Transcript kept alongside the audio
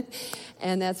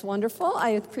And that's wonderful. I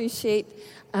appreciate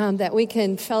that we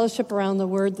can fellowship around the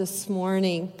Word this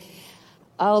morning.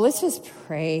 Oh, let's just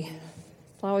pray.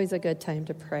 It's always a good time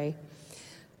to pray.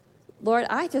 Lord,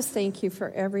 I just thank you for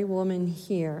every woman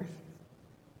here.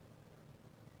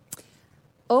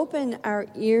 Open our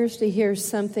ears to hear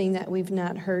something that we've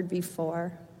not heard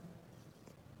before.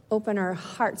 Open our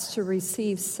hearts to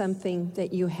receive something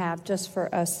that you have just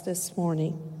for us this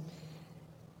morning.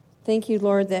 Thank you,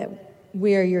 Lord, that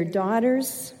we are your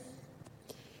daughters.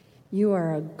 You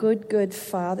are a good, good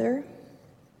Father.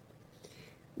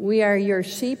 We are your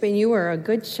sheep, and you are a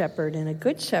good shepherd, and a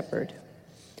good shepherd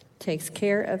takes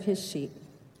care of his sheep.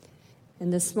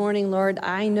 And this morning, Lord,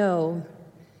 I know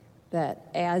that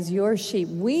as your sheep,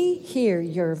 we hear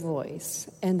your voice,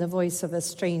 and the voice of a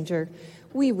stranger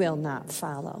we will not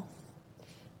follow.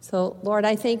 So, Lord,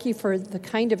 I thank you for the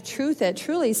kind of truth that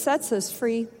truly sets us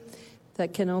free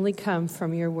that can only come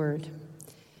from your word.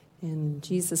 In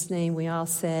Jesus' name, we all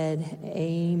said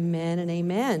amen and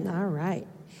amen. All right.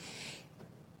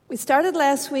 We started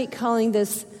last week calling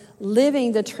this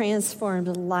Living the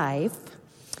Transformed Life.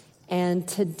 And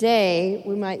today,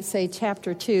 we might say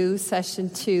chapter 2, session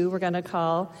 2, we're going to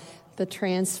call The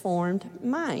Transformed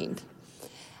Mind.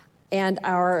 And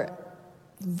our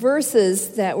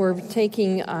verses that we're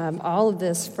taking all of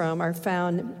this from are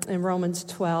found in Romans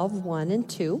 12, 1 and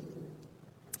 2.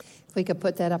 If we could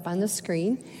put that up on the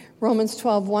screen. Romans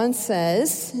 12:1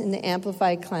 says, in the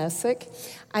Amplified Classic,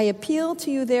 I appeal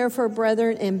to you therefore,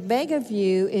 brethren, and beg of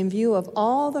you, in view of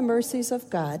all the mercies of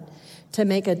God, to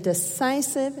make a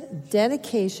decisive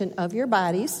dedication of your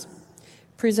bodies,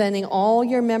 presenting all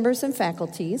your members and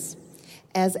faculties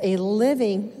as a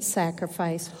living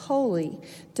sacrifice, holy,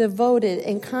 devoted,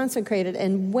 and consecrated,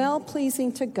 and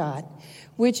well-pleasing to God,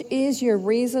 which is your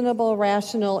reasonable,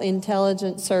 rational,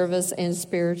 intelligent service and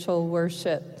spiritual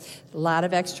worship. A lot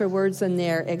of extra words in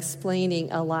there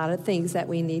explaining a lot of things that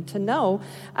we need to know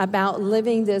about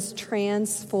living this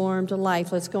transformed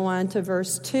life. Let's go on to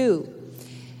verse 2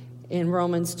 in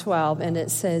Romans 12, and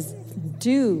it says,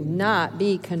 do not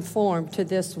be conformed to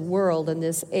this world and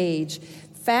this age,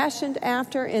 fashioned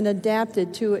after and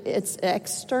adapted to its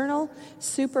external,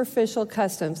 superficial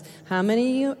customs. How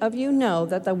many of you know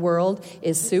that the world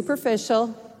is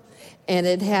superficial and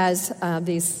it has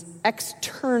these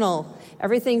external,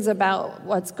 everything's about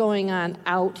what's going on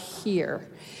out here.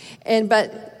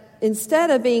 But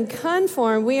instead of being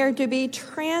conformed, we are to be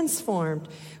transformed,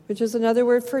 which is another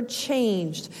word for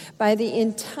changed, by the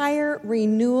entire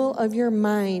renewal of your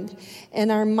mind.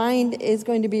 And our mind is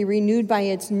going to be renewed by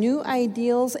its new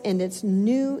ideals and its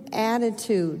new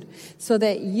attitude, so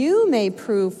that you may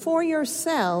prove for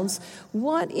yourselves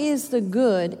what is the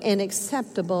good and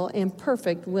acceptable and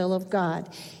perfect will of God,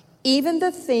 even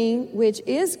the thing which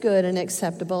is good and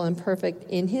acceptable and perfect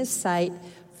in his sight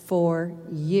for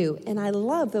you. And I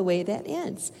love the way that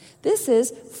ends. This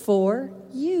is for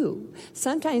you.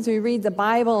 Sometimes we read the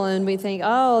Bible and we think,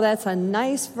 oh, that's a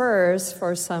nice verse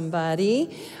for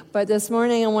somebody. But this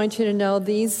morning I want you to know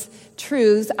these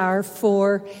truths are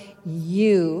for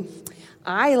you.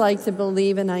 I like to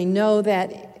believe, and I know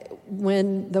that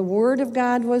when the Word of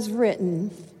God was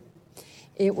written,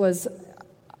 it was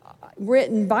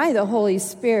written by the Holy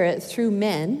Spirit through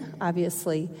men,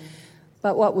 obviously.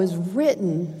 But what was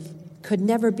written could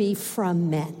never be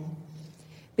from men,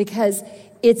 because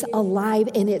it's alive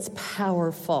and it's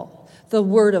powerful. The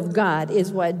Word of God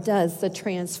is what does the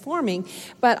transforming.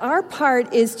 But our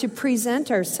part is to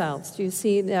present ourselves. Do you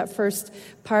see that first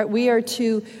part? We are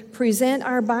to present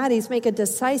our bodies, make a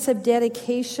decisive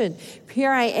dedication. Here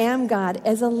I am, God,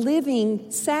 as a living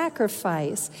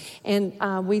sacrifice. And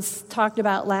we talked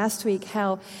about last week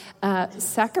how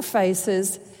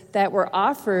sacrifices that were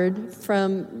offered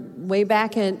from way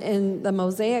back in the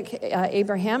Mosaic,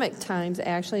 Abrahamic times,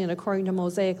 actually, and according to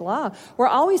Mosaic law, were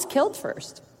always killed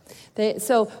first.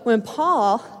 So when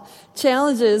Paul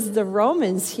challenges the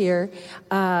Romans here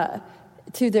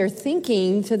to their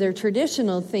thinking, to their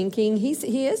traditional thinking,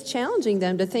 he is challenging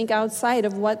them to think outside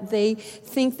of what they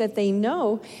think that they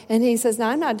know. And he says, now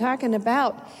I'm not talking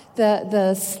about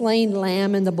the slain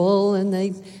lamb and the bull, and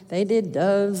they did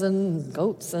doves and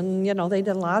goats, and they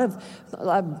did a lot of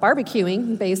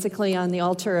barbecuing basically on the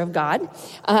altar of God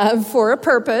for a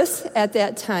purpose at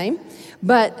that time.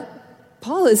 But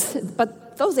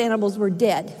those animals were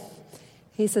dead.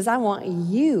 He says, I want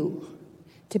you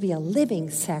to be a living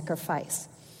sacrifice.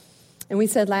 And we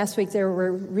said last week there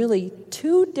were really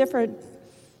two different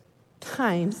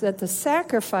times that the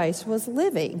sacrifice was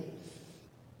living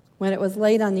when it was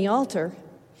laid on the altar.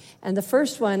 And the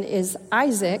first one is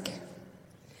Isaac,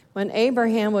 when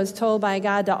Abraham was told by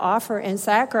God to offer and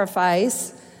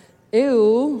sacrifice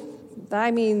Ew.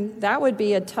 I mean, that would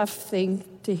be a tough thing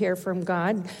to hear from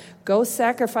God. Go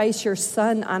sacrifice your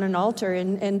son on an altar.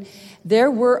 And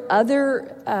there were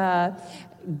other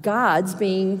gods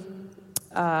being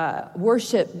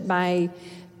worshipped by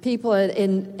people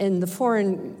in the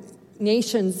foreign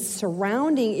nations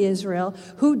surrounding Israel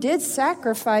who did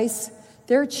sacrifice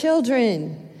their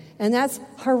children. And that's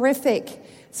horrific.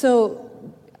 So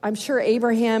I'm sure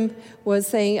Abraham was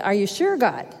saying, are you sure,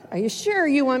 God? Are you sure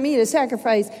you want me to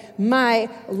sacrifice my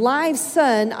live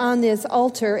son on this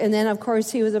altar? And then, of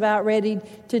course, he was about ready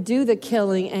to do the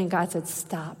killing, and God said,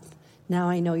 stop. Now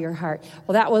I know your heart.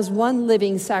 Well, that was one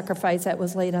living sacrifice that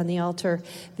was laid on the altar.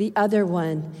 The other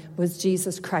one was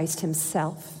Jesus Christ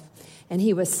himself. And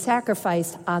he was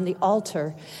sacrificed on the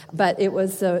altar, but it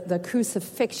was the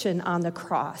crucifixion on the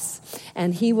cross.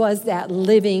 And he was that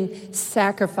living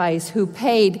sacrifice who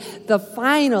paid the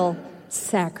final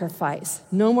sacrifice.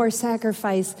 No more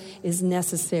sacrifice is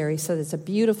necessary. So it's a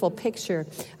beautiful picture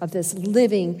of this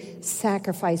living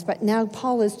sacrifice. But now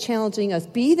Paul is challenging us,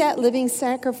 be that living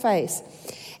sacrifice.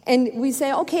 And we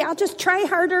say, okay, I'll just try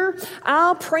harder.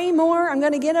 I'll pray more. I'm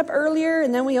going to get up earlier.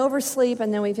 And then we oversleep.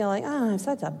 And then we feel like, I'm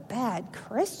such a bad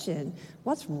Christian.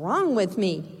 What's wrong with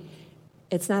me?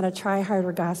 It's not a try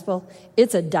harder gospel.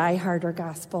 It's a die harder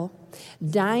gospel.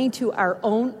 Dying to our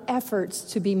own efforts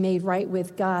to be made right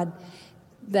with God.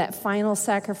 That final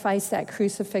sacrifice, that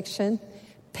crucifixion,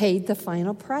 paid the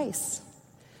final price.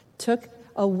 Took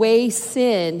away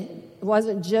sin. It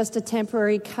wasn't just a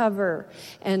temporary cover.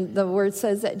 And the word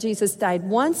says that Jesus died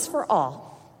once for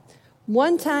all.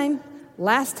 One time,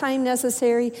 last time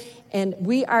necessary, and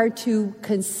we are to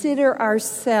consider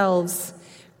ourselves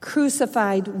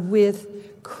crucified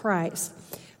with Christ.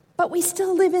 But we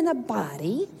still live in a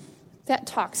body that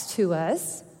talks to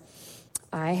us.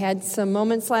 I had some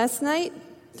moments last night.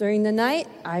 During the night,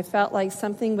 I felt like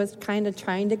something was kind of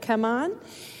trying to come on.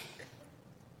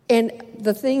 And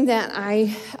the thing that I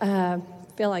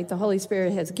feel like the Holy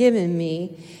Spirit has given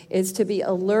me is to be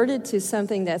alerted to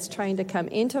something that's trying to come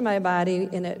into my body,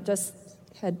 and it just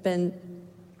had been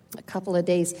a couple of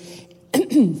days.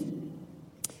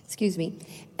 Excuse me.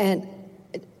 And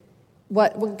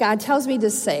what God tells me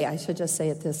to say, I should just say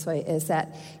it this way, is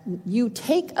that you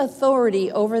take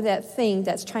authority over that thing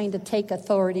that's trying to take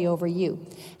authority over you.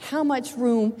 How much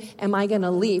room am I going to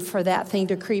leave for that thing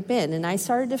to creep in? And I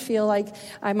started to feel like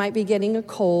I might be getting a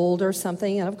cold or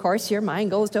something. And of course, your mind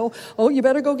goes to, oh, you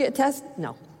better go get tested.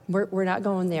 No, we're not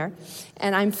going there.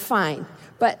 And I'm fine.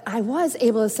 But I was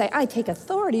able to say, I take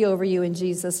authority over you in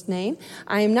Jesus' name.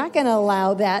 I am not going to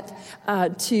allow that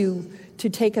to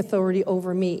take authority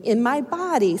over me in my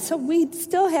body. So we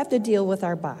still have to deal with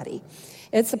our body.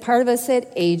 It's a part of us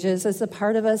that ages. It's a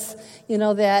part of us,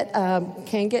 that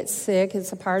can get sick.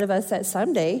 It's a part of us that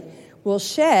someday will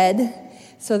shed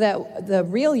so that the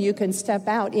real you can step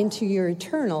out into your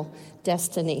eternal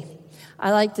destiny. I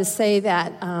like to say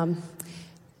that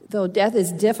though death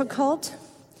is difficult,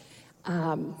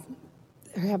 there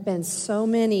have been so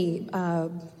many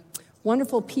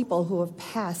wonderful people who have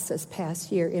passed this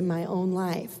past year in my own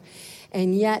life.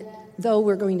 And yet, though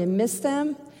we're going to miss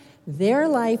them, their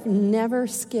life never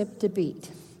skipped a beat.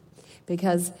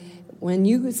 Because when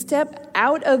you step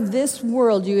out of this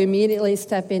world, you immediately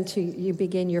you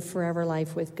begin your forever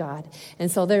life with God. And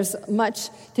so there's much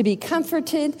to be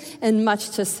comforted and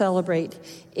much to celebrate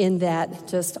in that,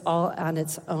 just all on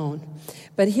its own.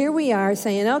 But here we are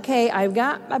saying, okay, I've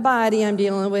got my body I'm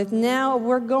dealing with. Now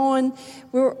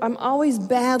I'm always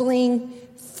battling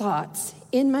thoughts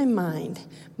in my mind.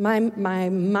 My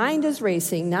mind is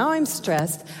racing. Now I'm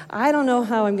stressed. I don't know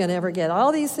how I'm going to ever get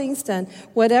all these things done.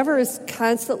 Whatever is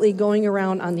constantly going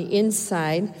around on the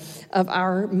inside of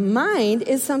our mind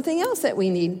is something else that we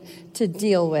need to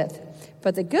deal with.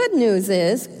 But the good news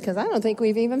is, because I don't think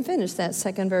we've even finished that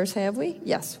second verse, have we?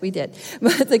 Yes, we did.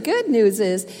 But the good news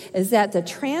is that the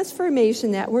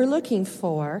transformation that we're looking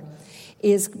for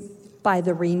is by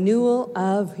the renewal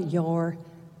of your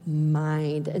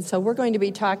mind. And so we're going to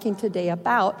be talking today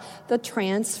about the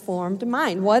transformed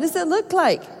mind. What does it look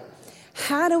like?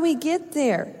 How do we get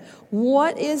there?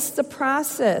 What is the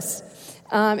process?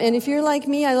 And if you're like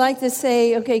me, I like to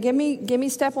say, okay, give me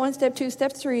step 1, step 2,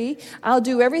 step 3. I'll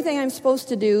do everything I'm supposed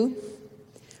to do.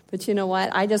 But you know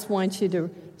what? I just want you to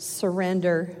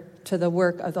surrender to the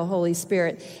work of the Holy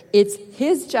Spirit. It's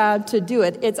His job to do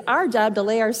it. It's our job to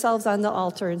lay ourselves on the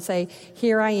altar and say,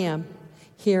 here I am.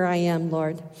 Here I am,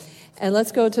 Lord. And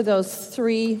let's go to those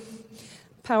 3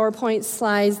 PowerPoint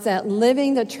slides that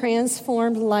living the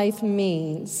transformed life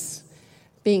means.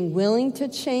 Being willing to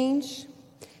change,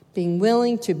 being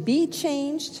willing to be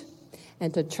changed,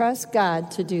 and to trust God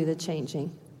to do the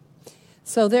changing.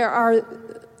 So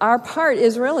our part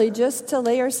is really just to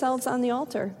lay ourselves on the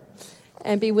altar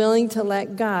and be willing to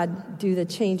let God do the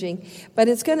changing. But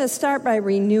it's going to start by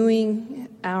renewing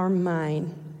our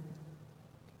mind.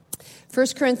 1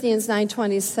 Corinthians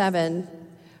 9:27,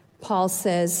 Paul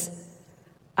says,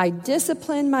 I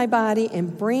discipline my body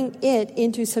and bring it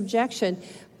into subjection.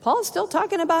 Paul's still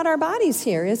talking about our bodies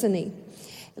here, isn't he?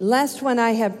 Lest when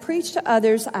I have preached to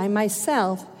others, I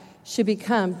myself should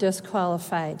become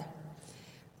disqualified.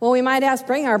 Well, we might ask,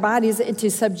 bring our bodies into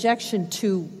subjection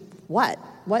to what?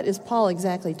 What is Paul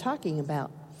exactly talking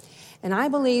about? And I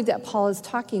believe that Paul is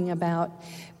talking about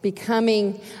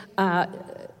becoming,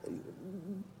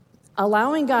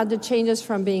 allowing God to change us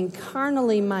from being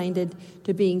carnally minded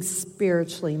to being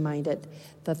spiritually minded.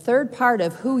 The third part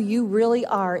of who you really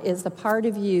are is the part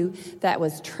of you that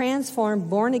was transformed,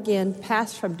 born again,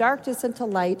 passed from darkness into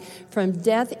light, from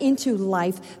death into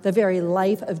life, the very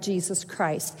life of Jesus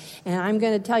Christ. And I'm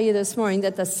going to tell you this morning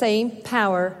that the same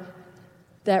power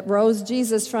that rose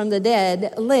Jesus from the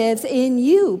dead lives in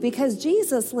you, because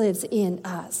Jesus lives in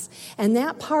us. And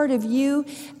that part of you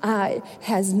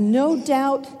has no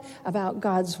doubt about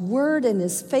God's word and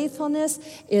his faithfulness,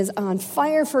 is on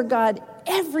fire for God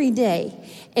every day.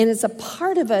 And it's a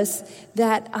part of us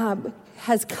that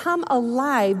has come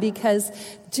alive because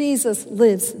Jesus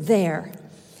lives there.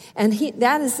 And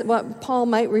that is what Paul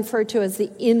might refer to as the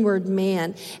inward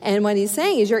man. And what he's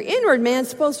saying is your inward man's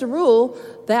supposed to rule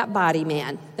that body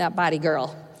man, that body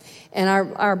girl. And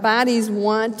our bodies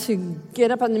want to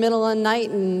get up in the middle of the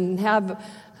night and have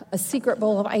a secret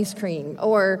bowl of ice cream,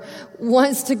 or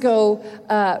wants to go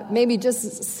maybe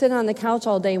just sit on the couch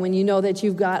all day when you know that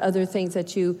you've got other things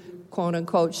that you, quote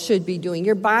unquote, should be doing.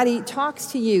 Your body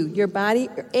talks to you. Your body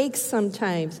aches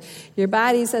sometimes. Your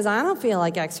body says, I don't feel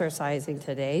like exercising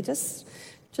today. Just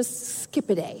skip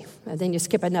a day. And then you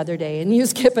skip another day, and you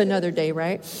skip another day,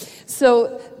 right?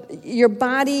 So your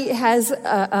body has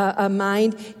a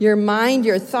mind,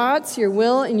 your thoughts, your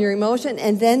will, and your emotion.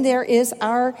 And then there is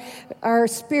our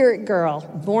spirit girl,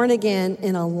 born again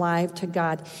and alive to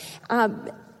God.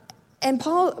 And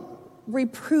Paul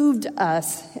reproved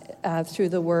us through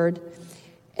the word.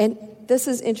 And this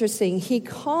is interesting. He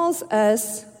calls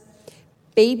us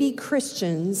baby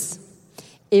Christians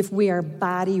if we are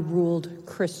body-ruled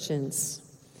Christians.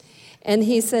 And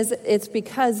he says it's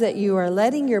because that you are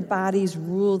letting your bodies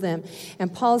rule them.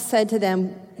 And Paul said to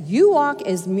them, you walk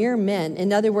as mere men.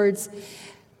 In other words,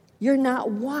 you're not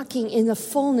walking in the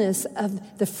fullness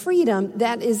of the freedom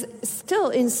that is still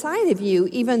inside of you,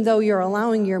 even though you're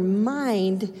allowing your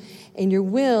mind and your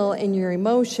will and your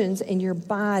emotions and your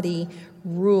body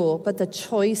rule. But the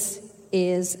choice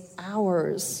is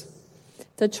ours.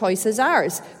 The choice is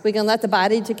ours. We can let the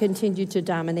body to continue to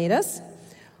dominate us,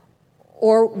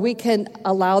 or we can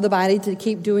allow the body to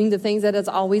keep doing the things that it's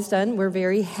always done. We're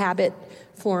very habit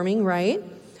forming, right?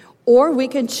 Or we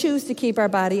can choose to keep our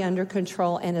body under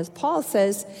control. And as Paul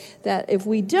says, that if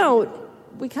we don't,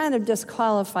 we kind of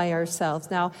disqualify ourselves.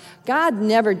 Now, God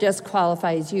never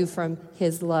disqualifies you from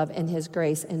his love and his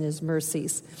grace and his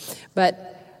mercies.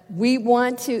 But we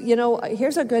want to,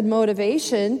 here's a good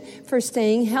motivation for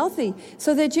staying healthy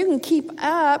so that you can keep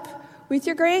up with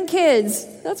your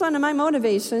grandkids. That's one of my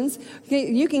motivations.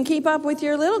 You can keep up with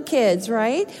your little kids,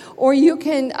 right? Or you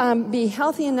can be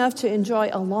healthy enough to enjoy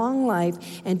a long life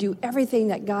and do everything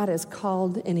that God has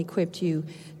called and equipped you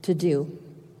to do.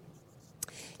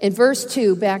 In verse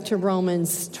 2, back to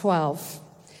Romans 12,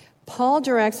 Paul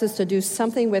directs us to do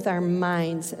something with our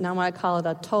minds, and I want to call it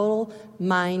a total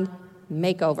mind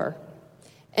makeover.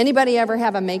 Anybody ever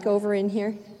have a makeover in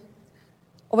here?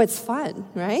 Oh, it's fun,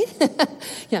 right?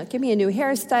 Give me a new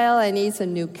hairstyle. I need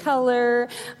some new color.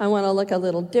 I want to look a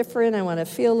little different. I want to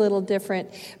feel a little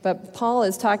different. But Paul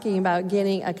is talking about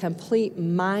getting a complete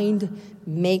mind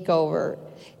makeover,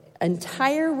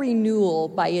 entire renewal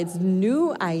by its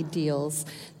new ideals,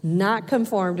 not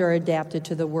conformed or adapted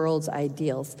to the world's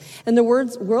ideals. And the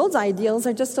world's ideals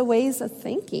are just the ways of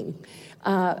thinking.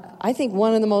 I think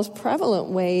one of the most prevalent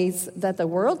ways that the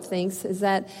world thinks is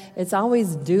that it's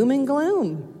always doom and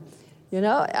gloom.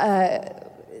 Not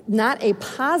a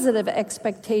positive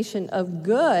expectation of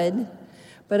good,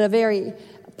 but a very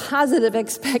positive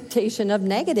expectation of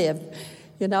negative.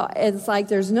 It's like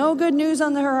there's no good news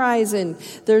on the horizon.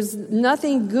 There's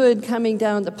nothing good coming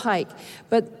down the pike.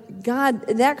 But God,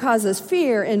 that causes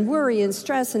fear and worry and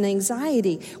stress and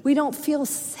anxiety. We don't feel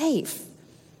safe.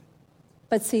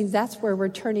 But see, that's where we're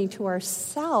turning to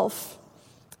ourself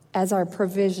as our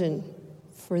provision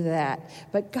for that.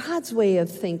 But God's way of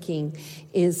thinking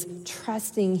is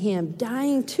trusting him,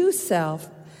 dying to self,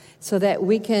 so that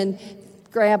we can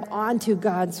grab onto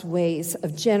God's ways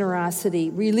of generosity,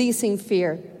 releasing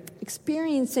fear,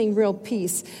 experiencing real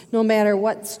peace no matter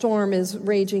what storm is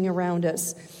raging around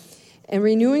us. And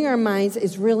renewing our minds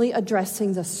is really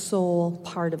addressing the soul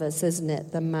part of us, isn't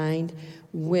it? The mind,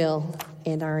 will,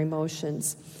 and our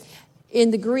emotions.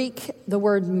 In the Greek, the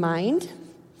word mind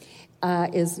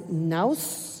is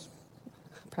nous.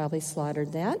 Probably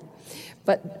slaughtered that.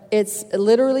 But it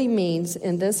literally means,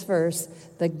 in this verse,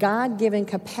 the God-given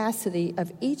capacity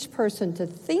of each person to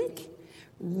think,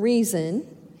 reason,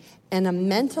 and a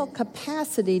mental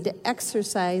capacity to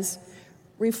exercise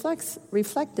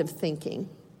reflective thinking.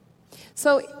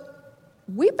 So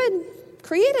we've been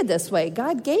created this way.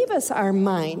 God gave us our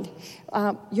mind.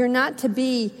 You're not to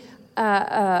be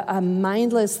a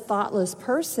mindless, thoughtless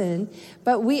person,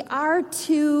 but we are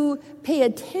to pay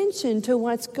attention to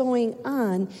what's going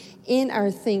on in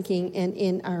our thinking and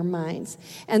in our minds.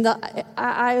 And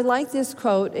I like this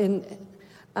quote, and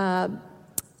I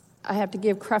have to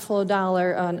give Creflo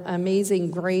Dollar, an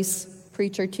Amazing Grace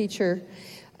preacher, teacher,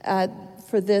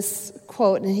 for this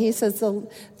quote. And he says,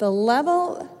 the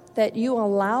level that you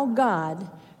allow God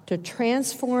to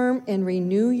transform and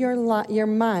renew your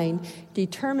mind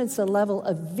determines the level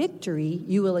of victory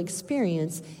you will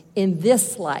experience in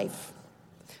this life.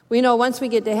 We know once we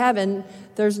get to heaven,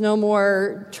 there's no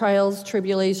more trials,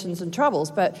 tribulations, and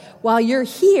troubles. But while you're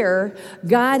here,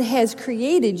 God has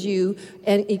created you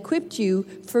and equipped you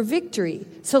for victory.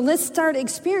 So let's start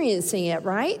experiencing it,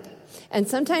 right? And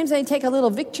sometimes I take a little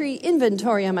victory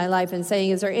inventory on my life and saying,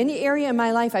 is there any area in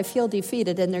my life I feel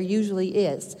defeated? And there usually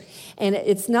is. And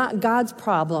it's not God's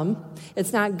problem.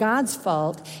 It's not God's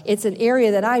fault. It's an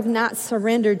area that I've not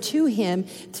surrendered to Him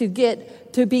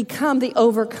to become the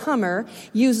overcomer.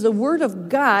 Use the Word of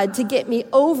God to get me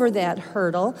over that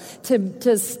hurdle,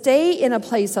 to stay in a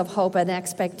place of hope and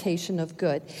expectation of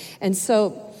good. And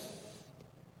so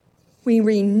we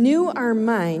renew our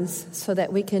minds so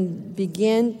that we can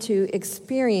begin to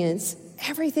experience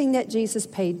everything that Jesus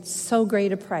paid so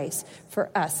great a price for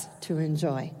us to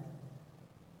enjoy.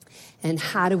 And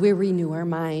how do we renew our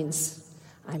minds?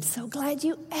 I'm so glad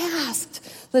you asked.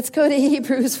 Let's go to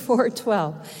Hebrews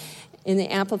 4:12. In the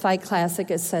Amplified Classic,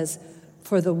 it says,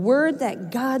 "For the word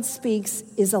that God speaks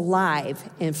is alive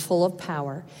and full of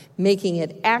power, making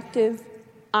it active,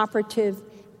 operative,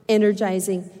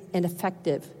 energizing, and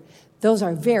effective." Those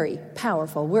are very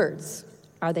powerful words,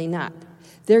 are they not?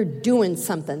 They're doing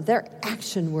something. They're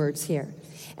action words here.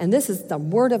 And this is the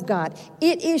Word of God.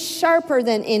 It is sharper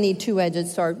than any two-edged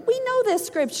sword. We know this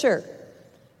scripture.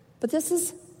 But this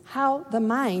is how the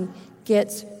mind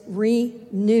gets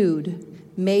renewed,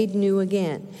 made new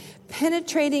again.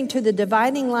 Penetrating to the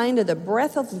dividing line of the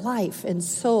breath of life and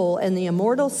soul and the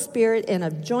immortal spirit and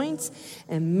of joints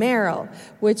and marrow,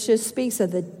 which just speaks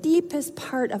of the deepest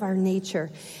part of our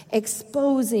nature,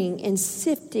 exposing and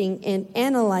sifting and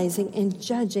analyzing and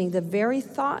judging the very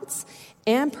thoughts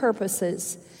and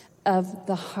purposes of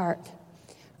the heart.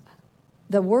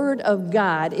 The Word of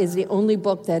God is the only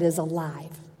book that is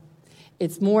alive.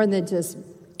 It's more than just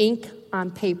ink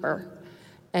on paper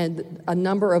and a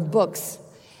number of books,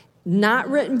 not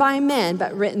written by men,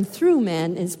 but written through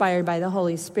men, inspired by the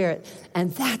Holy Spirit.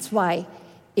 And that's why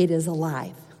it is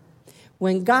alive.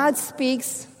 When God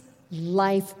speaks,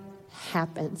 life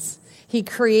happens. He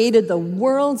created the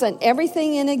worlds and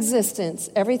everything in existence,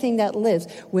 everything that lives,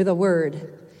 with a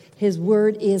word. His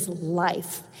word is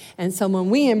life. And so when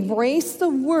we embrace the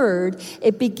word,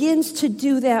 it begins to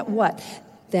do that what?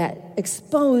 That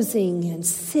exposing and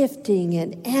sifting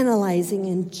and analyzing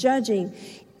and judging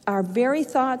our very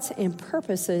thoughts and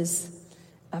purposes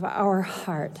of our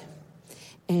heart.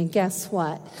 And guess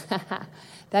what?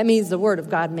 That means the Word of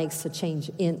God makes a change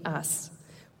in us.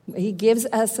 He gives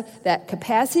us that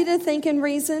capacity to think and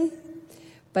reason,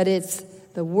 but it's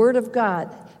the Word of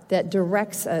God that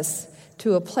directs us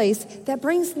to a place that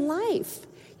brings life.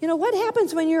 You know, what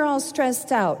happens when you're all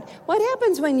stressed out? What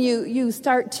happens when you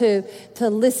start to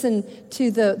listen to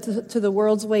the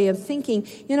world's way of thinking?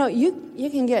 You know, you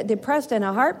can get depressed in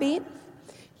a heartbeat.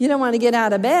 You don't want to get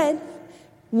out of bed.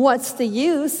 What's the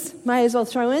use? Might as well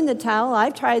throw in the towel.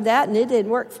 I've tried that, and it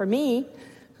didn't work for me.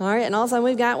 All right, and all of a sudden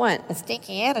we've got what? A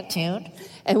stinky attitude.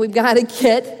 And we've got to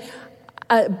get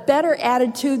a better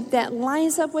attitude that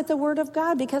lines up with the Word of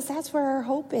God, because that's where our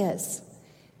hope is.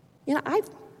 You know, I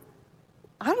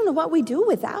don't know what we do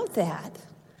without that.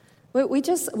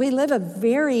 We live a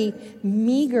very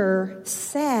meager,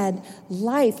 sad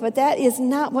life, but that is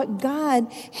not what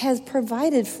God has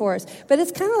provided for us. But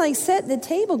it's kind of like set the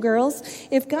table, girls.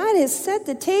 If God has set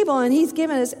the table and He's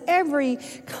given us every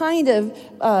kind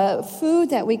of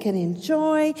food that we can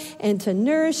enjoy and to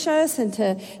nourish us and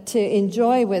to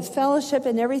enjoy with fellowship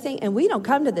and everything, and we don't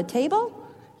come to the table,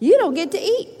 you don't get to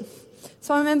eat.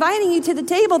 So I'm inviting you to the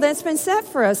table that's been set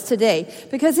for us today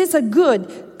because it's a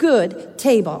good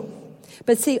table.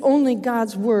 But see, only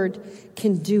God's word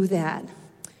can do that.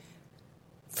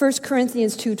 1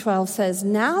 Corinthians 2:12 says,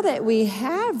 now that we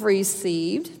have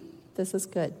received, this is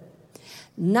good,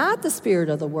 not the spirit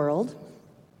of the world,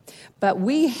 but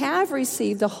we have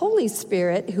received the Holy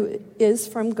Spirit who is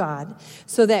from God,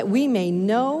 so that we may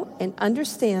know and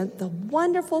understand the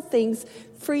wonderful things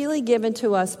freely given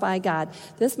to us by God.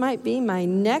 This might be my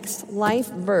next life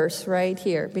verse right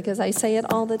here, because I say it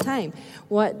all the time.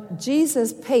 What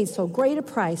Jesus paid so great a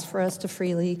price for us to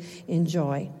freely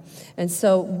enjoy. And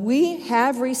so we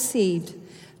have received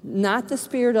not the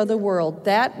spirit of the world.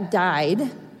 That died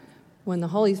when the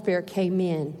Holy Spirit came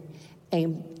in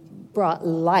and brought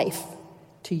life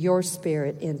to your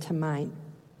spirit and to mine.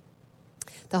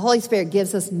 The Holy Spirit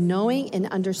gives us knowing and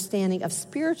understanding of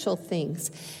spiritual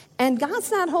things. And God's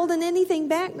not holding anything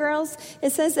back, girls.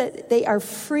 It says that they are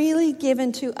freely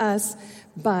given to us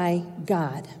by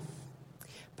God.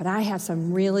 But I have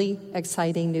some really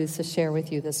exciting news to share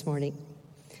with you this morning.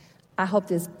 I hope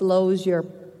this blows your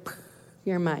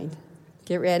mind.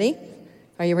 Get ready.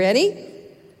 Are you ready?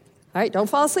 All right, don't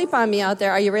fall asleep on me out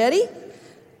there. Are you ready?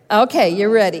 Okay, you're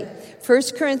ready. 1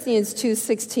 Corinthians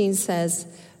 2:16 says,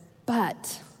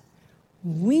 but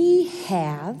we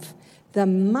have the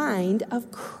mind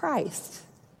of Christ.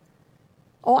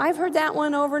 Oh, I've heard that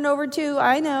one over and over too.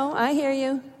 I know, I hear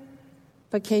you.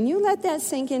 But can you let that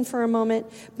sink in for a moment?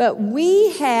 But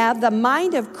we have the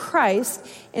mind of Christ,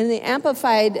 and the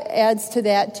Amplified adds to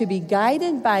that, to be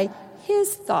guided by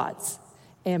His thoughts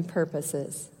and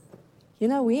purposes. You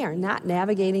know, we are not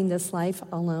navigating this life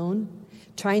alone,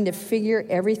 trying to figure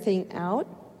everything out.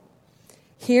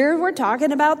 Here we're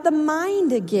talking about the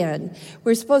mind again.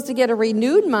 We're supposed to get a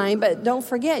renewed mind, but don't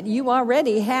forget, you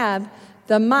already have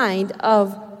the mind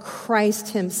of Christ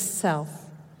Himself.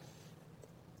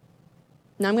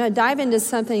 Now I'm going to dive into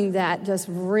something that just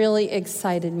really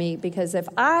excited me, because if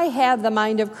I have the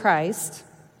mind of Christ,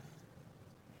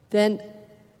 then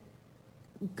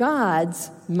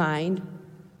God's mind,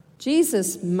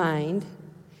 Jesus' mind,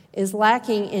 is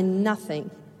lacking in nothing.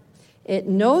 It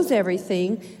knows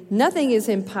everything. Nothing is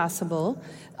impossible.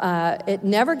 It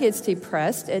never gets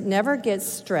depressed. It never gets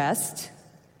stressed.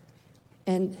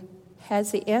 And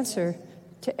has the answer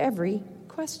to every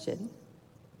question.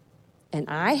 And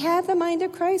I have the mind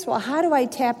of Christ? Well, how do I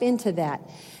tap into that?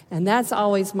 And that's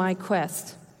always my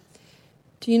quest.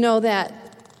 Do you know that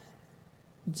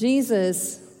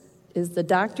Jesus is the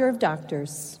doctor of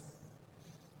doctors,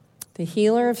 the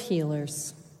healer of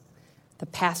healers, the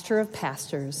pastor of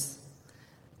pastors,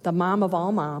 the mom of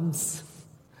all moms,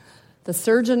 the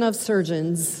surgeon of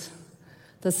surgeons,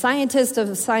 the scientist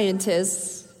of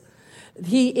scientists.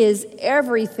 He is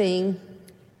everything,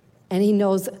 and He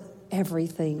knows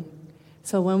everything.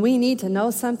 So when we need to know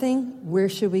something, where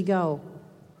should we go?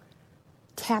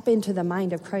 Tap into the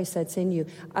mind of Christ that's in you.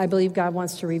 I believe God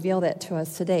wants to reveal that to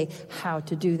us today, how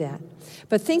to do that.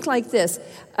 But think like this.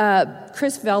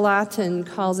 Chris Vallotton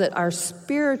calls it our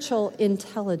spiritual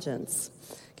intelligence.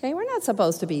 Okay, we're not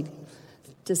supposed to be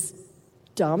just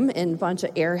dumb and a bunch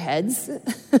of airheads,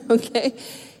 okay?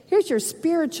 Here's your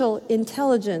spiritual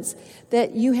intelligence,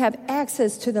 that you have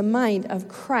access to the mind of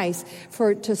Christ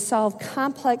to solve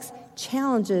complex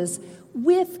challenges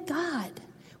with God,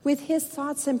 with His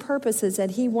thoughts and purposes that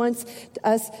He wants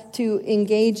us to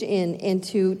engage in and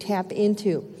to tap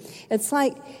into.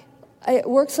 It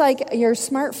works like your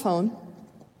smartphone.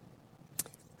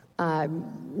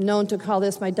 I'm known to call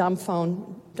this my dumb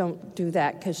phone. Don't do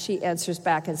that, because she answers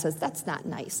back and says, that's not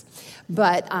nice.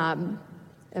 But, and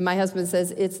my husband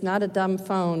says, it's not a dumb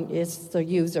phone, it's the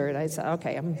user. And I said,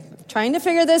 okay, I'm trying to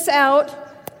figure this out.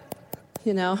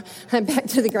 You know, I'm back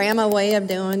to the grandma way of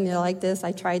doing, like this.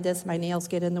 I tried this, my nails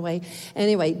get in the way.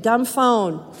 Anyway, dumb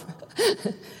phone.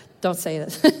 Don't say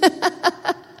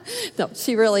that. No,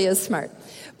 she really is smart.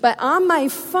 But on my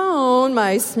phone,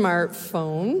 my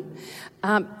smartphone,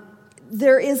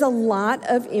 there is a lot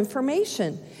of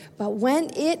information. But when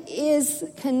it is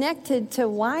connected to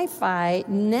Wi-Fi,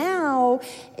 now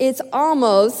it's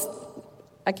almost,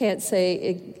 I can't say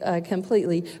it,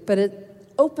 completely, but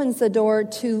it opens the door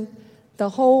to the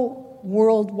whole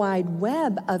world wide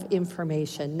web of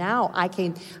information. Now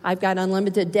I've got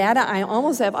unlimited data. I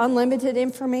almost have unlimited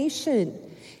information.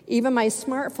 Even my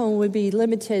smartphone would be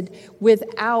limited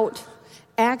without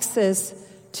access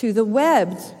to the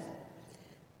web.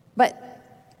 But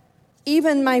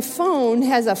even my phone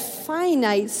has a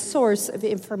finite source of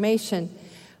information.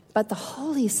 But the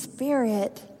Holy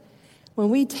Spirit, when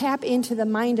we tap into the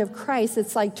mind of Christ,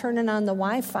 it's like turning on the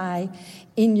Wi-Fi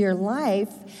in your life,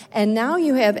 and now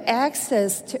you have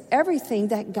access to everything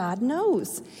that God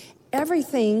knows,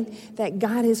 everything that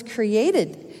God has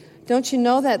created. Don't you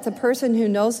know that the person who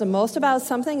knows the most about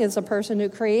something is the person who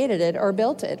created it or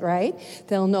built it, right?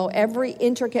 They'll know every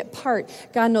intricate part.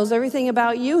 God knows everything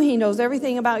about you. He knows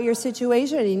everything about your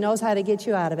situation. He knows how to get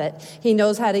you out of it. He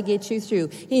knows how to get you through.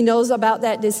 He knows about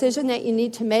that decision that you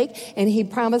need to make, and he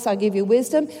promised, I'll give you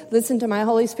wisdom. Listen to my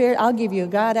Holy Spirit. I'll give you a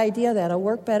God idea that'll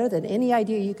work better than any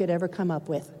idea you could ever come up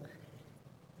with.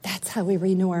 That's how we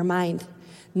renew our mind.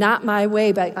 Not my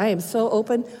way, but I am so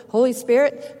open. Holy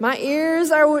Spirit, my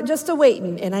ears are just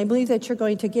awaiting, and I believe that you're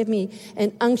going to give me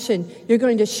an unction. You're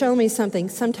going to show me something.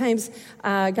 Sometimes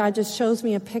God just shows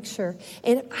me a picture,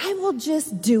 and I will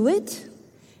just do it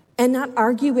and not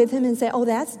argue with him and say, oh,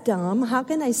 that's dumb. How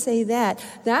can I say that?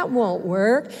 That won't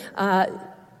work.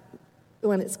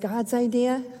 When it's God's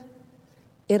idea,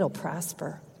 it'll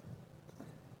prosper.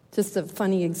 Just a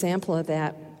funny example of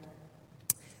that.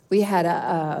 We had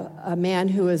a man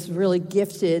who was really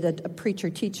gifted, a preacher,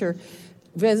 teacher,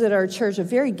 visit our church,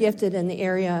 very gifted in the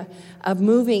area of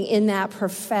moving in that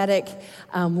prophetic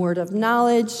word of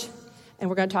knowledge. And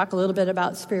we're going to talk a little bit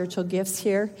about spiritual gifts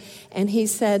here. And he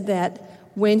said that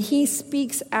when he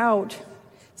speaks out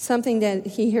something that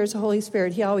he hears the Holy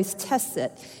Spirit, he always tests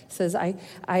it. He says,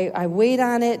 I wait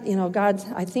on it. You know, God,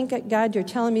 I think, God, you're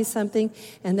telling me something.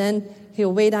 And then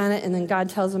he'll wait on it, and then God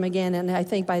tells him again. And I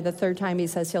think by the third time he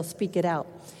says he'll speak it out.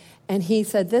 And he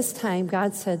said this time,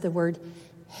 God said the word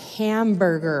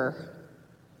hamburger.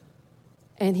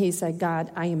 And he said,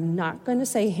 God, I am not going to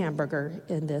say hamburger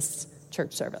in this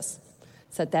church service.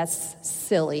 Said that's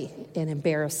silly and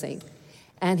embarrassing.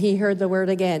 And he heard the word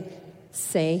again,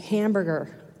 say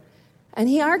hamburger. And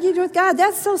he argued with God,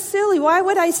 that's so silly. Why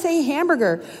would I say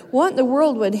hamburger? What in the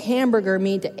world would hamburger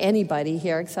mean to anybody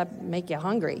here except make you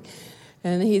hungry?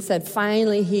 And he said,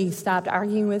 finally, he stopped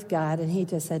arguing with God, and he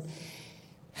just said,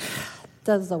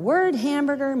 does the word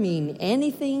hamburger mean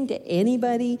anything to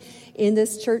anybody in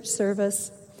this church service?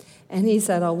 And he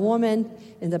said, a woman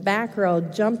in the back row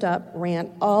jumped up,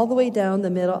 ran all the way down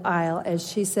the middle aisle, as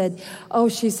she said,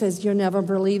 she says, you'll never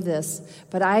believe this,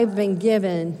 but I've been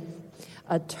given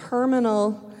a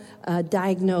terminal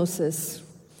diagnosis.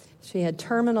 She had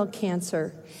terminal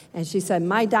cancer, and she said,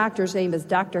 my doctor's name is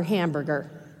Dr.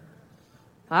 Hamburger.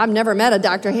 I've never met a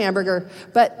Dr. Hamburger,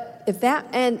 but if that,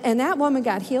 and that woman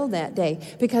got healed that day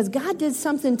because God did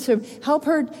something to help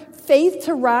her faith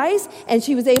to rise, and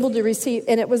she was able to receive,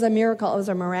 and it was a miracle. It was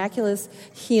a miraculous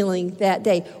healing that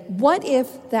day. What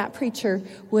if that preacher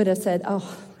would have said, I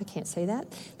can't say that.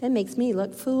 That makes me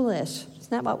look foolish. Isn't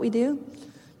that what we do?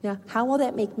 Yeah. How will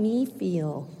that make me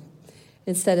feel?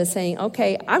 Instead of saying,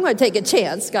 okay, I'm going to take a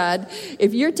chance, God.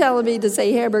 If you're telling me to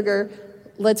say hamburger,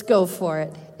 let's go for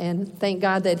it. And thank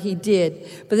God that he did.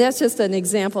 But that's just an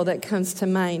example that comes to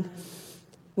mind.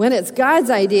 When it's God's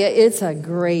idea, it's a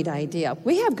great idea.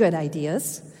 We have good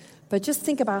ideas, but just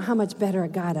think about how much better a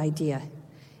God idea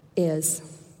is.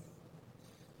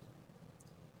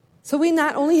 So we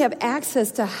not only have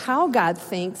access to how God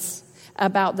thinks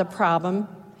about the problem,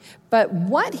 but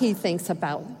what he thinks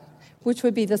about, which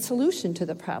would be the solution to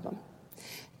the problem.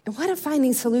 And what if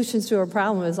finding solutions to a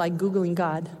problem is like Googling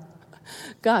God?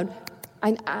 God,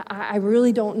 I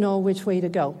really don't know which way to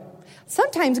go.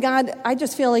 Sometimes God, I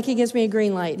just feel like he gives me a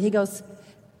green light. He goes,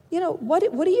 what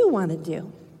do you want to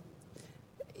do?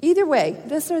 Either way,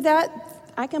 this or that,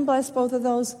 I can bless both of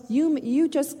those. You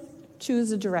just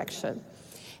choose a direction.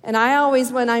 And I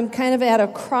always, when I'm kind of at a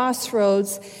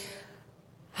crossroads,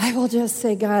 I will just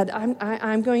say, God,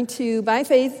 I'm going to, by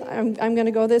faith, I'm going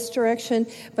to go this direction,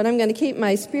 but I'm going to keep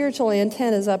my spiritual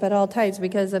antennas up at all times,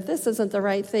 because if this isn't the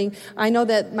right thing, I know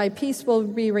that my peace will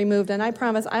be removed, and I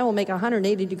promise I will make a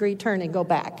 180-degree turn and go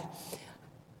back.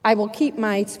 I will keep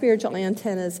my spiritual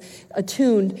antennas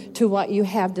attuned to what you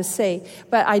have to say.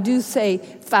 But I do say,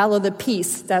 follow the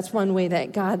peace. That's one way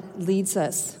that God leads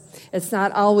us. It's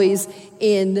not always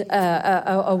in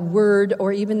a word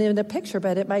or even in a picture,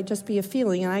 but it might just be a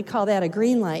feeling, and I call that a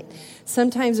green light.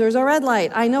 Sometimes there's a red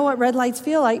light. I know what red lights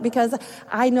feel like because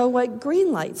I know what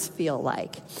green lights feel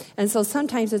like. And so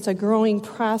sometimes it's a growing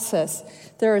process.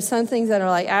 There are some things that are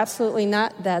like, absolutely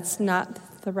not, that's not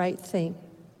the right thing.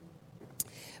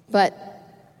 But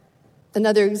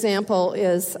another example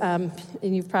is, and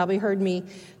you've probably heard me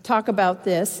talk about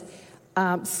this,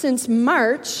 since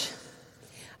March,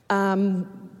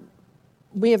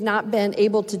 we have not been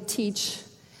able to teach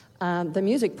the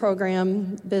music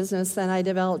program business that I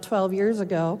developed 12 years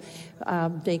ago.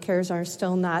 Daycares are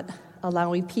still not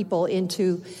allowing people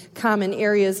into common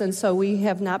areas, and so we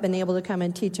have not been able to come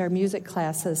and teach our music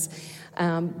classes.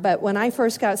 But when I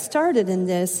first got started in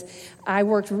this, I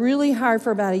worked really hard for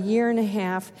about a year and a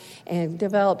half and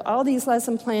developed all these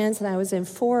lesson plans, and I was in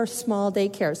 4 small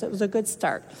daycares. It was a good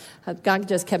start. God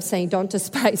just kept saying, don't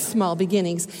despise small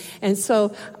beginnings. And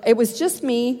so it was just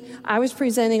me. I was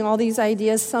presenting all these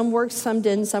ideas. Some worked, some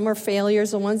didn't. Some were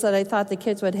failures. The ones that I thought the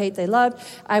kids would hate, they loved.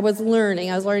 I was learning.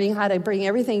 how to bring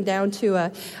everything down to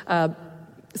a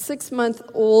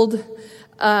 6-month-old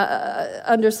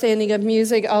understanding of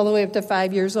music all the way up to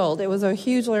 5 years old. It was a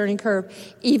huge learning curve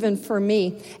even for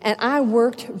me. And I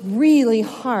worked really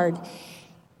hard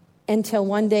until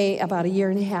one day, about a year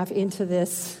and a half into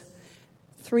this,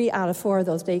 3 out of 4 of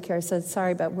those daycares said,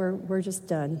 sorry, but we're just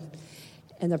done.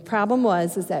 And the problem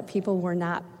is that people were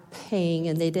not paying,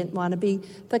 and they didn't want to be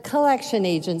the collection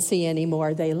agency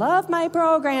anymore. They loved my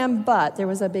program, but there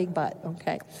was a big but,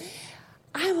 okay?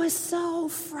 I was so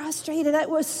frustrated. I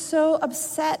was so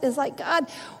upset. It's like, God,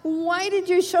 why did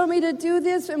you show me to do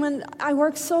this? And when I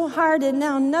worked so hard and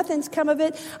now nothing's come of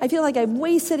it, I feel like I've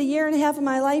wasted a year and a half of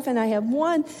my life, and I have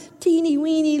one teeny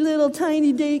weeny little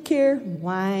tiny daycare.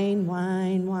 Whine,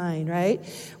 right?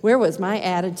 Where was my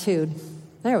attitude?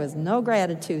 There was no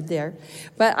gratitude there.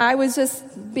 But I was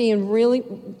just being really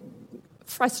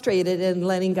frustrated and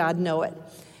letting God know it.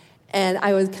 And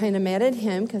I was kind of mad at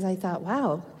him because I thought,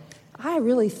 wow, I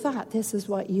really thought this is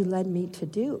what you led me to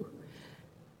do.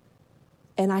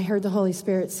 And I heard the Holy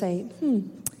Spirit say,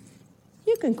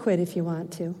 you can quit if you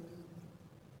want to.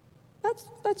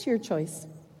 That's your choice.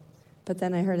 But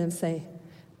then I heard him say,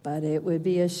 but it would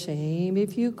be a shame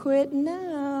if you quit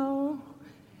now.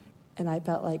 And I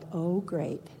felt like, oh,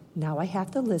 great. Now I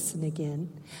have to listen again.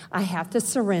 I have to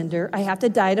surrender. I have to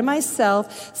die to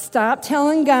myself. Stop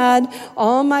telling God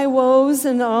all my woes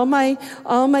and all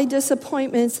my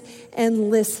disappointments, and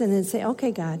listen and say,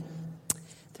 okay, God,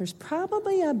 there's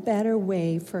probably a better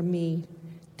way for me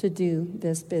to do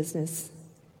this business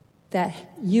that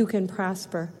you can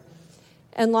prosper.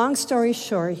 And long story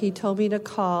short, he told me to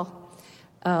call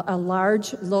a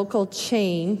large local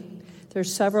chain.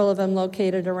 There's several of them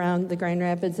located around the Grand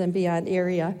Rapids and beyond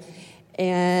area,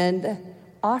 and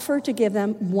offer to give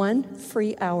them 1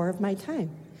 free hour of my time.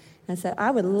 And I said,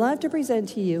 I would love to present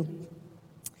to you,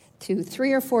 to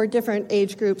 3 or 4 different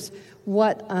age groups,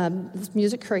 what this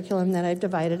music curriculum that I've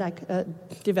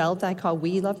developed, I call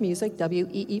We Love Music,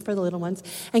 WEE for the little ones.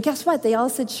 And guess what? They all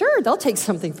said, sure, they'll take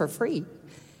something for free.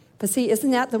 But see, isn't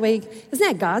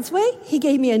that God's way? He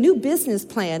gave me a new business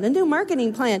plan, a new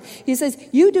marketing plan. He says,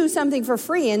 you do something for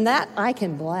free, and that I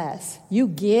can bless. You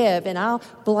give, and I'll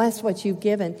bless what you've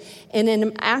given. And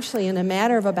in a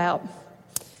matter of about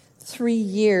 3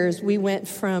 years, we went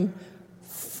from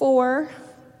 4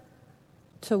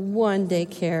 to 1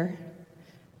 daycare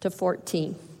to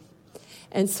 14.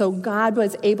 And so God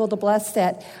was able to bless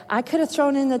that. I could have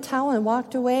thrown in the towel and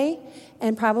walked away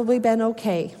and probably been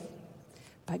okay.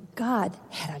 But God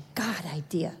had a God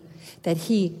idea that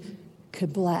he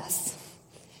could bless.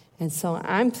 And so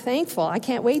I'm thankful. I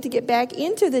can't wait to get back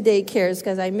into the daycares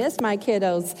because I miss my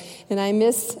kiddos and I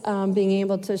miss being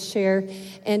able to share.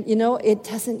 And, it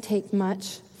doesn't take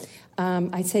much.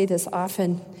 I say this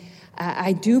often.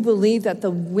 I do believe that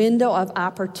the window of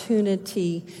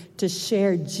opportunity to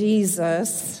share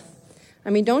Jesus,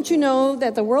 don't you know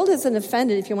that the world isn't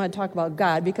offended if you want to talk about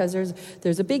God, because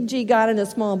there's a big G God and a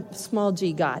small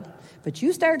G God. But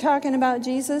you start talking about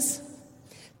Jesus,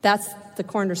 that's the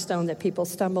cornerstone that people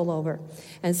stumble over.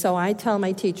 And so I tell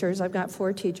my teachers, I've got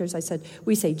 4 teachers, I said,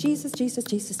 we say Jesus, Jesus,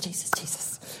 Jesus, Jesus,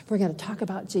 Jesus. We're going to talk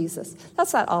about Jesus.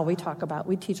 That's not all we talk about.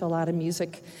 We teach a lot of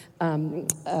music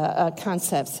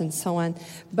concepts and so on.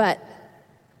 But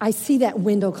I see that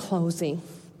window closing.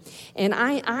 And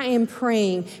I am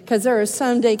praying, because there are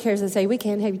some daycares that say, we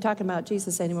can't have you talking about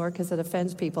Jesus anymore because it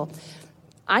offends people.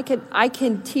 I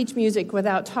can teach music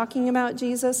without talking about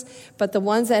Jesus, but the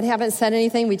ones that haven't said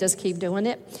anything, we just keep doing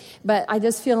it. But I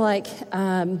just feel like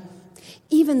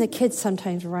even the kids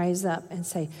sometimes rise up and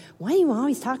say, why do you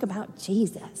always talk about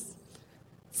Jesus?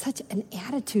 Such an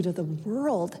attitude of the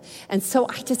world. And so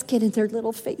I just get in their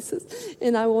little faces.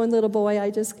 And one little boy, I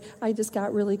just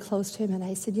got really close to him, and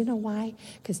I said, you know why?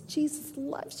 Because Jesus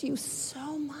loves you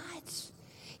so much.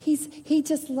 He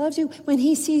just loves you. When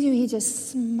he sees you, he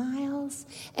just smiles,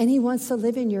 and he wants to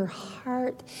live in your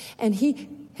heart. And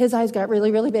his eyes got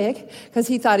really, really big because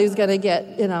he thought he was going to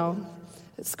get,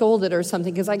 scolded or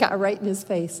something because I got right in his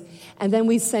face. And then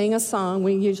we sang a song.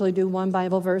 We usually do one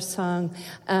Bible verse song.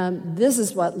 This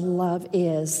is what love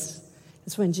is.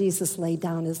 It's when Jesus laid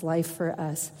down his life for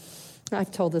us.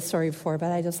 I've told this story before,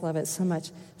 but I just love it so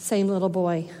much. Same little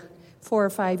boy, 4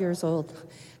 or 5 years old.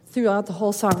 Throughout the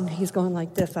whole song, he's going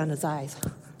like this on his eyes.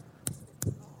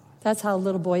 That's how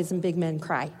little boys and big men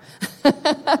cry.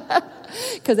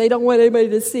 Because they don't want anybody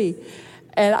to see.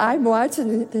 And I'm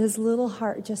watching his little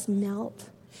heart just melt.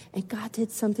 And God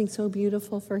did something so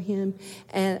beautiful for him.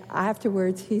 And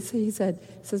afterwards, he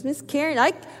says, Miss Karen,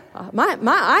 my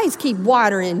eyes keep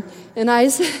watering. And I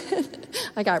said,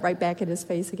 I got right back in his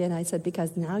face again. I said,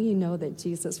 because now you know that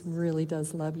Jesus really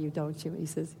does love you, don't you? He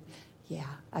says, yeah,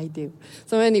 I do.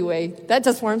 So anyway, that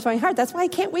just warms my heart. That's why I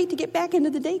can't wait to get back into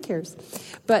the daycares.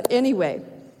 But anyway,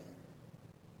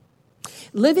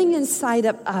 living inside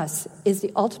of us is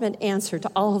the ultimate answer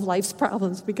to all of life's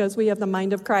problems because we have the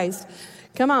mind of Christ.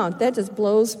 Come on, that just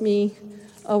blows me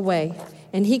away.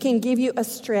 And he can give you a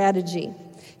strategy.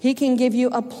 He can give you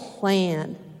a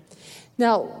plan.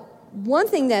 Now, one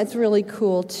thing that's really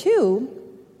cool, too,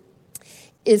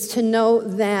 is to know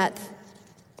that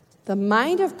the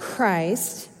mind of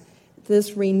Christ,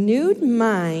 this renewed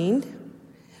mind,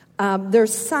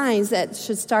 there's signs that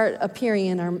should start appearing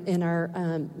in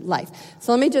our life.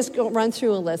 So let me just run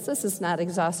through a list. This is not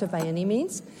exhaustive by any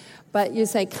means. But you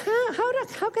say,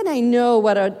 how can I know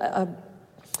what a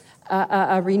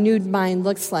renewed mind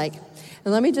looks like?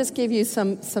 And let me just give you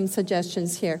some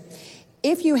suggestions here.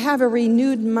 If you have a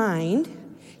renewed mind,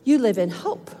 you live in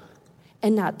hope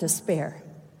and not despair.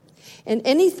 And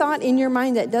any thought in your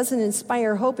mind that doesn't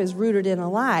inspire hope is rooted in a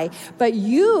lie. But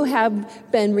you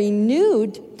have been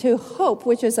renewed to hope,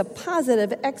 which is a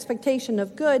positive expectation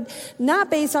of good,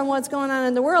 not based on what's going on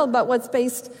in the world, but what's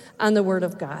based on the Word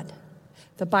of God.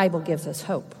 The Bible gives us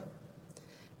hope.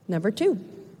 Number 2,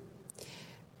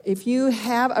 if you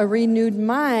have a renewed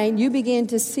mind, you begin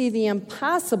to see the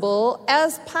impossible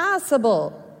as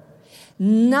possible.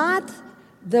 Not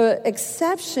the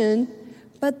exception,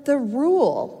 but the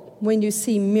rule when you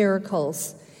see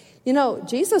miracles.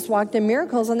 Jesus walked in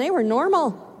miracles and they were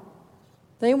normal.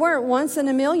 They weren't once in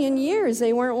a million years.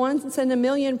 They weren't once in a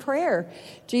million prayer.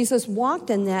 Jesus walked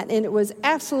in that and it was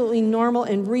absolutely normal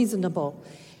and reasonable.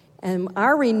 And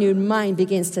our renewed mind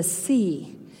begins to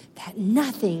see that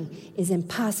nothing is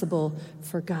impossible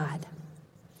for God.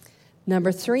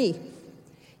 Number 3,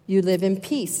 you live in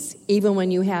peace, even when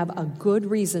you have a good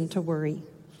reason to worry.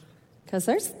 Because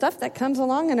there's stuff that comes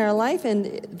along in our life, and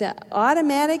the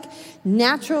automatic,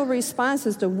 natural response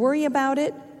is to worry about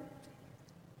it.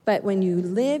 But when you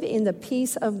live in the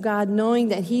peace of God, knowing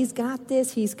that He's got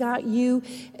this, He's got you,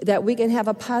 that we can have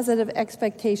a positive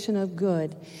expectation of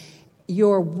good,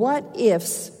 your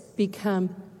what-ifs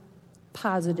become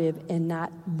positive and not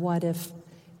what-if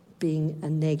being a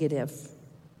negative.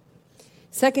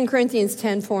 2 Corinthians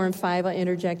 10:4 and 5, I'll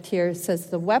interject here, it says,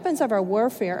 the weapons of our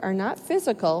warfare are not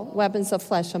physical weapons of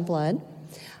flesh and blood.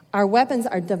 Our weapons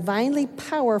are divinely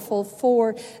powerful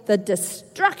for the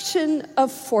destruction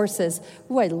of forces.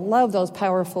 Ooh, I love those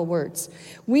powerful words.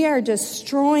 We are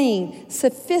destroying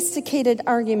sophisticated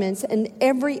arguments and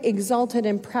every exalted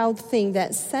and proud thing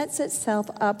that sets itself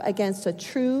up against a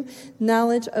true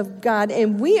knowledge of God.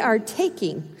 And we are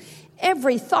taking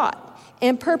every thought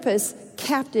and purpose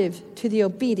captive to the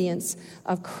obedience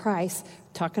of Christ.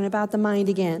 Talking about the mind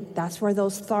again. That's where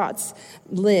those thoughts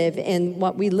live and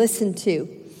what we listen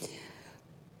to.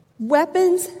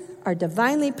 Weapons are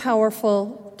divinely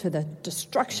powerful to the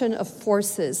destruction of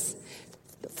fortresses.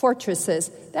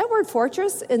 That word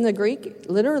fortress in the Greek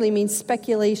literally means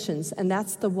speculations, and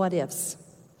that's the what-ifs.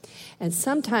 And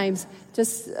sometimes,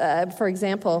 just for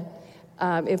example,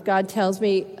 if God tells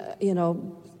me,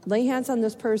 lay hands on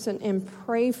this person and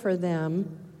pray for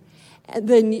them,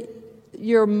 then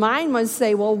your mind would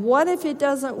say, well, what if it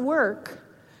doesn't work?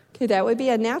 Okay, that would be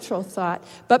a natural thought.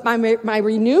 But my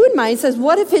renewed mind says,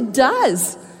 what if it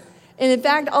does? And in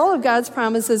fact, all of God's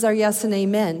promises are yes and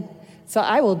amen. So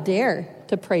I will dare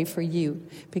to pray for you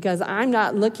because I'm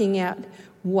not looking at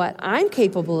what I'm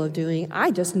capable of doing. I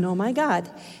just know my God.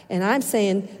 And I'm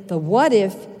saying the what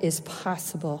if is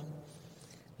possible.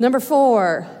 Number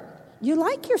 4, you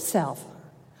like yourself.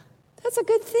 That's a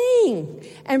good thing.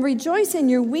 And rejoice in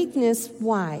your weakness.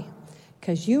 Why?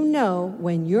 Because you know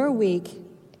when you're weak,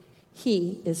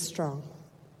 He is strong.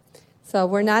 So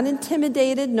we're not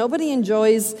intimidated. Nobody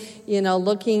enjoys,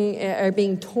 looking or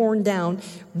being torn down.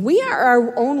 We are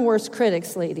our own worst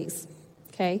critics, ladies.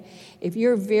 okay? If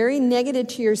you're very negative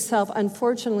to yourself,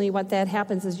 unfortunately, what that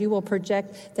happens is you will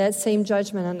project that same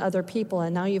judgment on other people,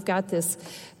 and now you've got this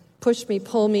push me,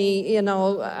 pull me,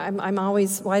 I'm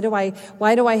always, why do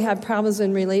I have problems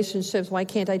in relationships? Why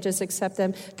can't I just accept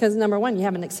them? Because number one, you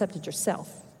haven't accepted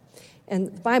yourself.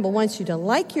 And the Bible wants you to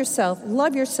like yourself,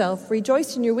 love yourself,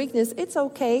 rejoice in your weakness. It's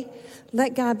okay.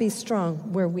 Let God be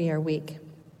strong where we are weak.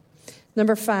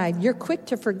 Number 5, you're quick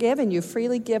to forgive and you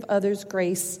freely give others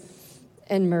grace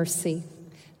and mercy.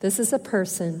 This is a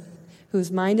person whose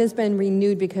mind has been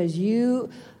renewed because you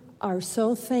are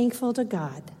so thankful to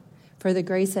God for the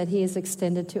grace that he has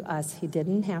extended to us. He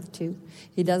didn't have to.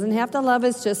 He doesn't have to love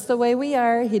us just the way we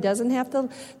are. He doesn't have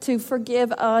to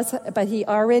forgive us, but he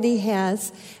already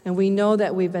has. And we know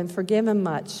that we've been forgiven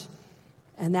much.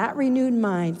 And that renewed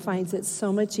mind finds it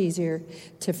so much easier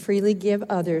to freely give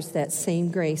others that same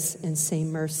grace and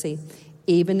same mercy,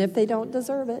 even if they don't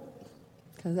deserve it.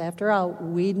 Because after all,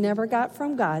 we never got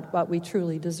from God what we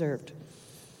truly deserved.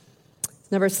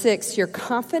 Number 6, you're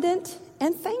confident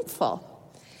and thankful.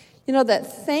 You know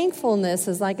that thankfulness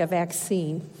is like a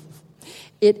vaccine.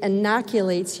 It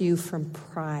inoculates you from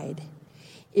pride.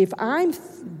 If I'm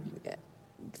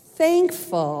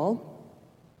thankful,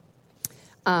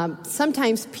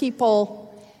 sometimes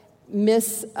people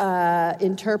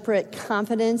misinterpret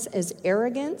confidence as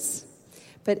arrogance.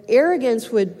 But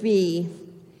arrogance would be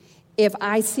if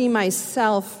I see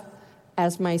myself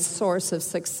as my source of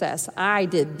success. I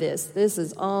did this. This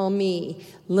is all me.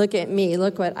 Look at me.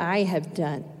 Look what I have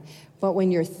done. But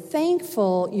when you're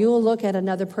thankful, you'll look at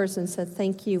another person and say,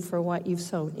 thank you for what you've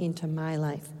sown into my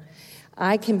life.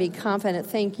 I can be confident,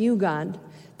 thank you, God,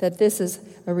 that this is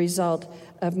a result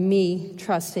of me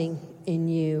trusting in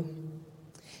you.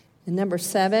 And number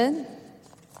 7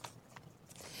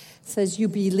 says you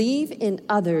believe in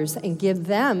others and give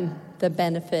them the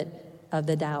benefit of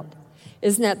the doubt.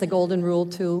 Isn't that the golden rule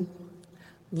too?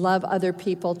 Love other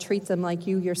people, treat them like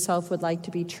you yourself would like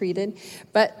to be treated.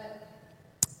 But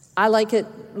I like it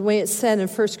the way it's said in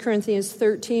 1 Corinthians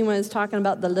 13 when it's talking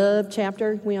about the love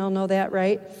chapter. We all know that,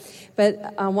 right?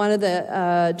 But one of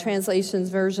the translations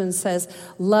versions says,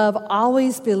 love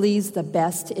always believes the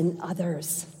best in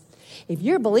others. If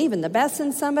you're believing the best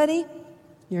in somebody,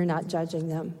 you're not judging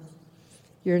them.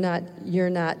 You're not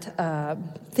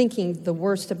thinking the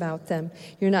worst about them.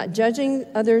 You're not judging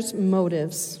others'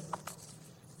 motives.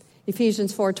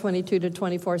 Ephesians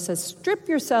 4:22-24 says, strip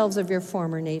yourselves of your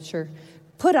former nature.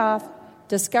 Put off,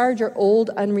 discard your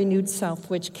old unrenewed self,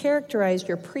 which characterized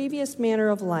your previous manner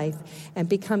of life and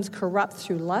becomes corrupt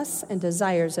through lusts and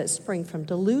desires that spring from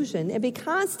delusion, and be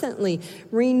constantly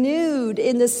renewed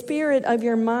in the spirit of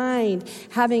your mind,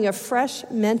 having a fresh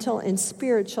mental and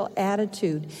spiritual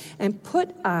attitude, and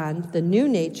put on the new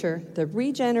nature, the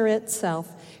regenerate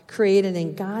self, created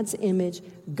in God's image,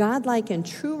 godlike and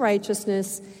true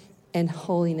righteousness and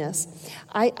holiness.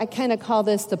 I kind of call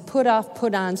this the put off,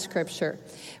 put on scripture.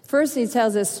 First, he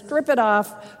tells us, strip it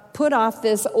off, put off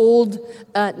this old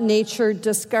nature,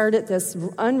 discard it, this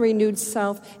unrenewed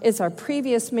self. It's our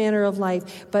previous manner of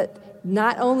life. But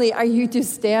not only are you to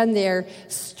stand there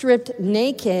stripped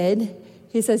naked,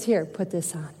 he says, here, put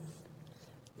this on.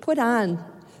 Put on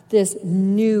this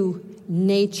new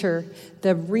nature,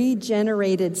 the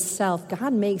regenerated self.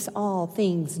 God makes all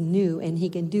things new, and he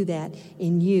can do that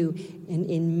in you and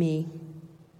in me.